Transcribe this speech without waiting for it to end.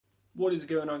What is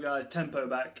going on, guys? Tempo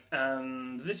back,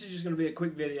 and this is just going to be a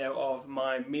quick video of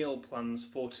my meal plans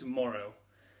for tomorrow.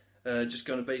 Just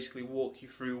going to basically walk you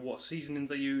through what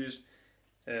seasonings I use,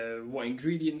 what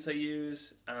ingredients I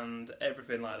use, and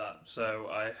everything like that. So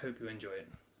I hope you enjoy it.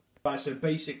 Right, so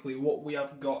basically what we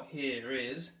have got here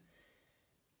is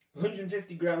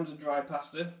 150 grams of dry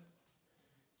pasta,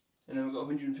 and then we've got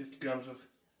 150 grams of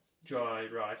dry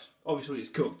rice. Obviously it's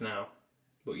cooked now,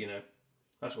 but you know,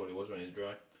 that's what it was when it was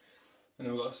dry. And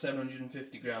then we've got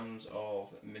 750 grams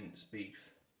of minced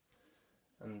beef.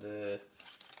 And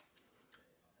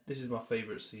this is my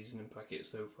favourite seasoning packet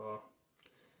so far.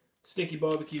 Sticky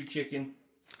barbecue chicken.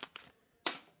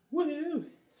 Woohoo!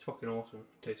 It's fucking awesome.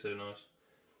 It tastes so nice.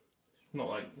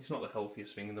 It's not the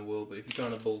healthiest thing in the world, but if you're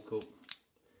trying to bulk up,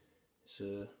 it's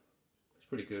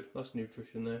pretty good. That's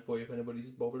nutrition there for you if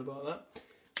anybody's bothered about that.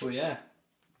 But yeah,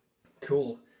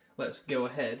 cool. Let's go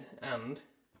ahead and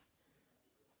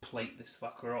plate this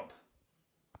fucker up.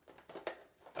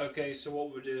 Okay, so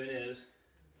what we're doing is,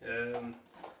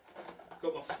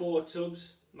 got my 4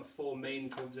 tubs, my 4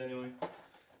 main tubs anyway,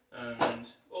 and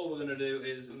all we're going to do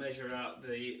is measure out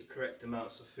the correct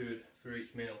amounts of food for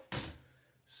each meal.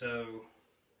 So,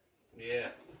 yeah,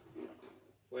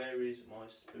 where is my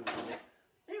spoon?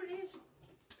 There it is.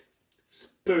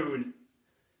 Spoon!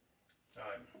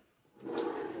 Right.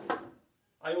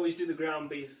 I always do the ground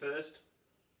beef first.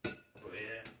 But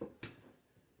yeah,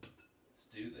 let's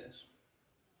do this.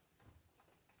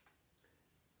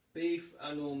 Beef,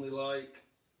 I normally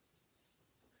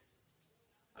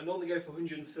go for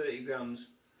 130 grams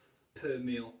per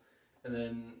meal, and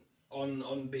then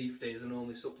on beef days I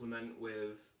normally supplement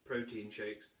with protein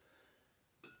shakes.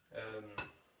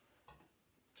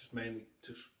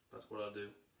 Just that's what I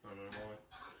do. I don't know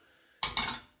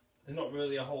why. There's not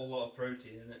really a whole lot of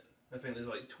protein in it. I think there's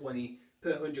like 20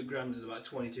 per 100 grams is about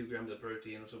 22 grams of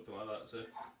protein or something like that, so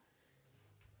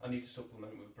I need to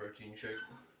supplement with a protein shake.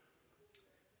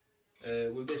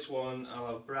 With this one I'll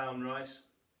have brown rice,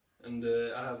 and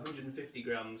I have 150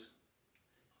 grams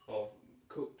of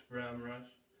cooked brown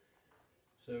rice.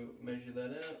 So measure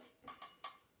that out.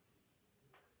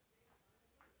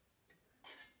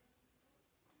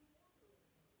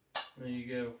 There you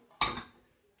go.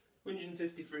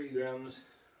 153 grams.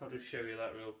 I'll just show you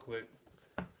that real quick,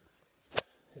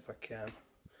 if I can.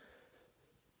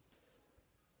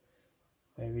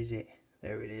 Where is it?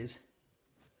 There it is.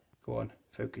 Go on,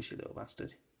 focus, you little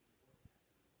bastard.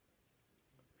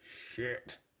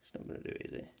 Shit. It's not going to do it,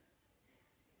 is it?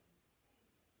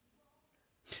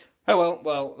 Oh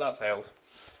well, that failed.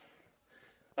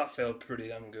 That failed pretty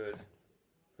damn good.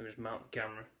 Let me just mount the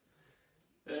camera.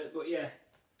 But yeah,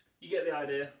 you get the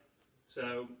idea.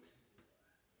 So,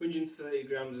 130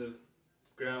 grams of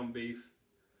ground beef,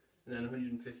 and then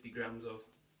 150 grams of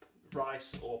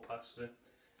rice or pasta.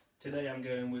 Today I'm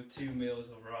going with 2 meals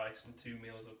of rice and 2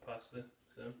 meals of pasta.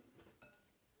 So,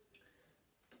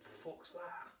 what the fuck's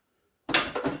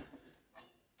that?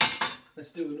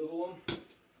 Let's do another one.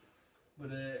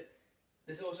 But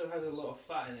this also has a lot of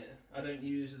fat in it. I don't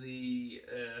use the,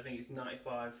 I think it's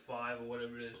 95.5 or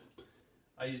whatever it is.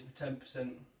 I use the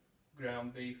 10%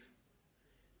 ground beef.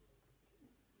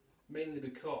 Mainly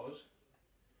because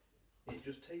it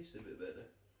just tastes a bit better,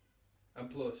 and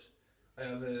plus I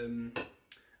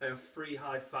have 3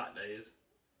 high fat days,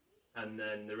 and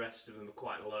then the rest of them are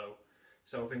quite low.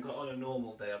 So I think on a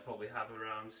normal day I probably have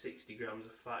around 60 grams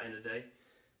of fat in a day,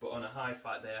 but on a high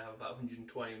fat day I have about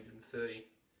 120, 130,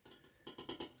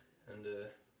 and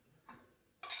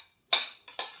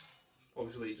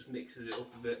obviously it just mixes it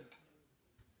up a bit.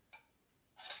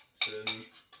 So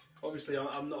obviously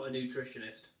I'm not a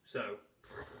nutritionist. So,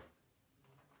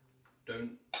 if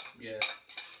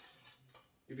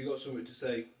you've got something to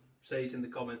say it in the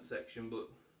comment section, but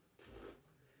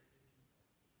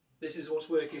this is what's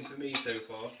working for me so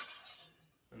far,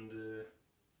 and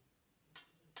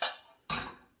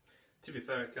to be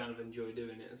fair I kind of enjoy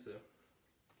doing it, so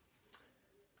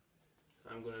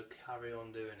I'm going to carry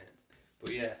on doing it.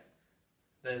 But yeah,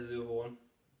 there's the other one,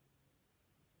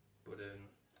 but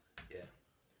yeah,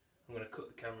 I'm going to cut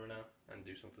the camera now and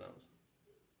do something else.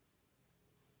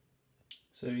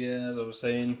 So yeah, as I was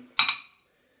saying,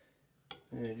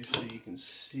 just so you can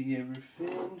see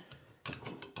everything.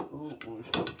 Oh,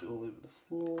 almost dropped it all over the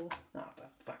floor. Ah, for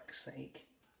fuck's sake.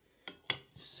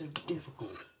 It's so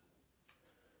difficult.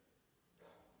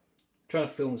 I'm trying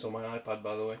to film this on my iPad,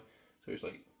 by the way, so it's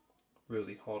like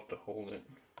really hard to hold it.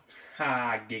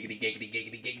 Ha! Giggity, giggity,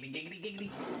 giggity, giggity, giggity,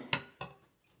 giggity.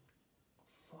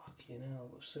 Fucking hell,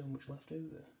 I've got so much left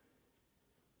over.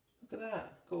 Look at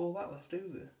that, got all that left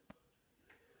over.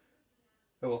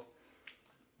 Oh well.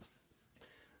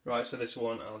 Right, so this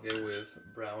one I'll go with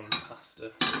brown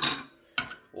pasta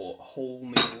or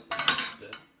wholemeal pasta,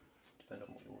 depending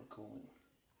on what you want to call it.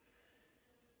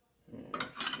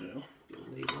 So, get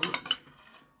a label on it.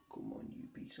 Come on, you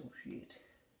piece of shit.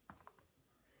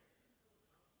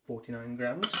 49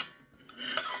 grams.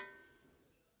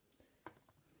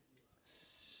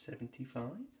 75.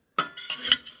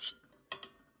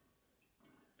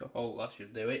 Oh, that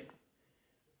should do it.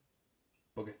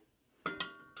 Bugger.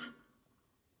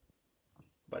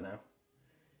 By now.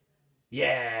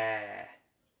 Yeah!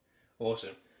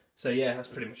 Awesome. So yeah, that's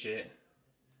pretty much it.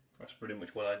 That's pretty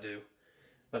much what I do.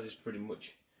 That is pretty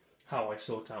much how I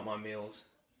sort out my meals.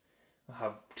 I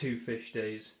have 2 fish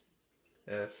days,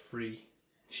 3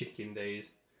 chicken days,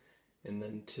 and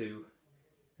then 2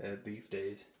 beef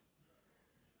days.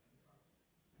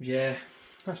 Yeah,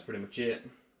 that's pretty much it.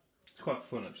 It's quite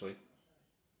fun actually.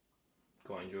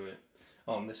 Quite enjoy it.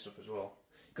 Oh, and this stuff as well.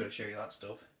 Got to show you that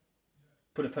stuff.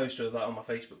 Put a poster of that on my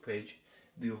Facebook page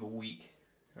the other week,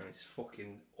 and it's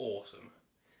fucking awesome.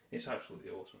 It's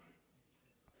absolutely awesome.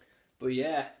 But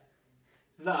yeah,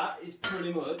 that is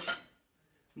pretty much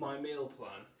my meal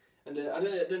plan. And I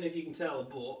don't know if you can tell,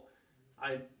 but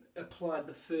I applied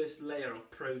the first layer of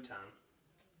Protan.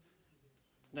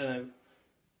 I don't know.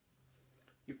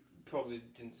 You probably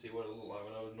didn't see what it looked like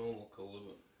when I was normal colour,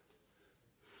 but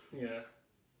yeah.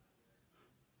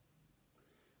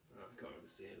 I can't really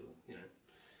see it, but, you know.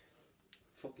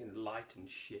 Fucking light and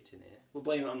shit in here. We'll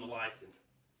blame it on the lighting.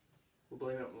 We'll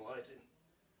blame it on the lighting.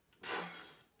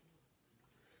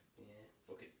 Yeah,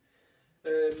 fuck it.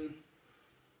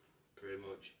 Pretty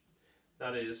much.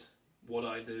 That is what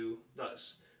I do.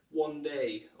 That's one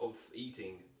day of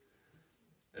eating.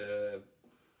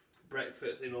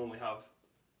 Breakfast, they normally have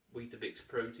Weetabix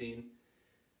protein.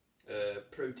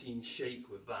 Protein shake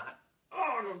with that.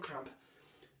 Oh, I got cramp.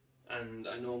 And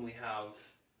I normally have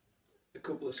a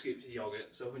couple of scoops of yogurt,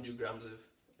 so 100 grams of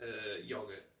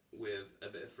yogurt with a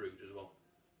bit of fruit as well.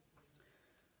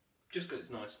 Just because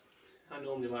it's nice. I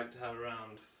normally like to have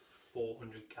around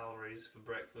 400 calories for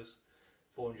breakfast.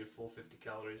 400, 450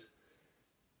 calories.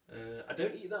 I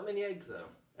don't eat that many eggs though.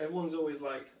 Everyone's always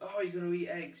like, oh, you got to eat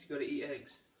eggs, you got to eat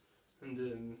eggs.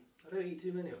 And I don't eat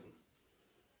too many of them.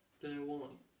 Don't know why.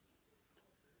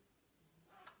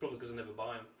 Probably because I never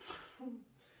buy them.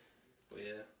 But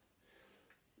yeah.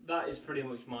 That is pretty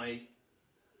much my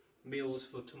meals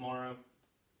for tomorrow.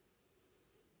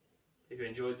 If you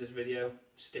enjoyed this video,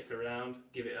 stick around,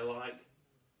 give it a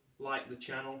like the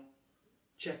channel,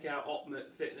 check out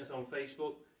OpmeT Fitness on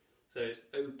Facebook, so it's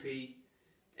OpmeT,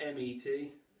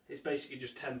 it's basically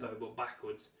just tempo but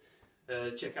backwards.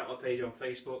 Check out my page on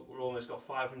Facebook, we're almost got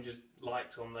 500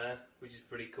 likes on there, which is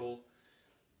pretty cool.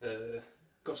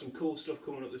 Got some cool stuff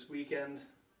coming up this weekend,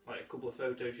 like a couple of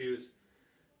photo shoots,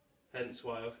 hence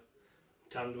why I've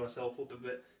tanned myself up a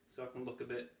bit, so I can look a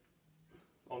bit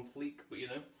on fleek, but you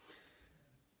know.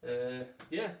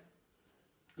 Yeah,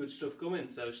 good stuff coming,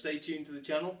 so stay tuned to the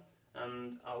channel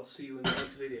and I'll see you in the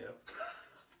next video.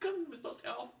 God, it's not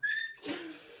off.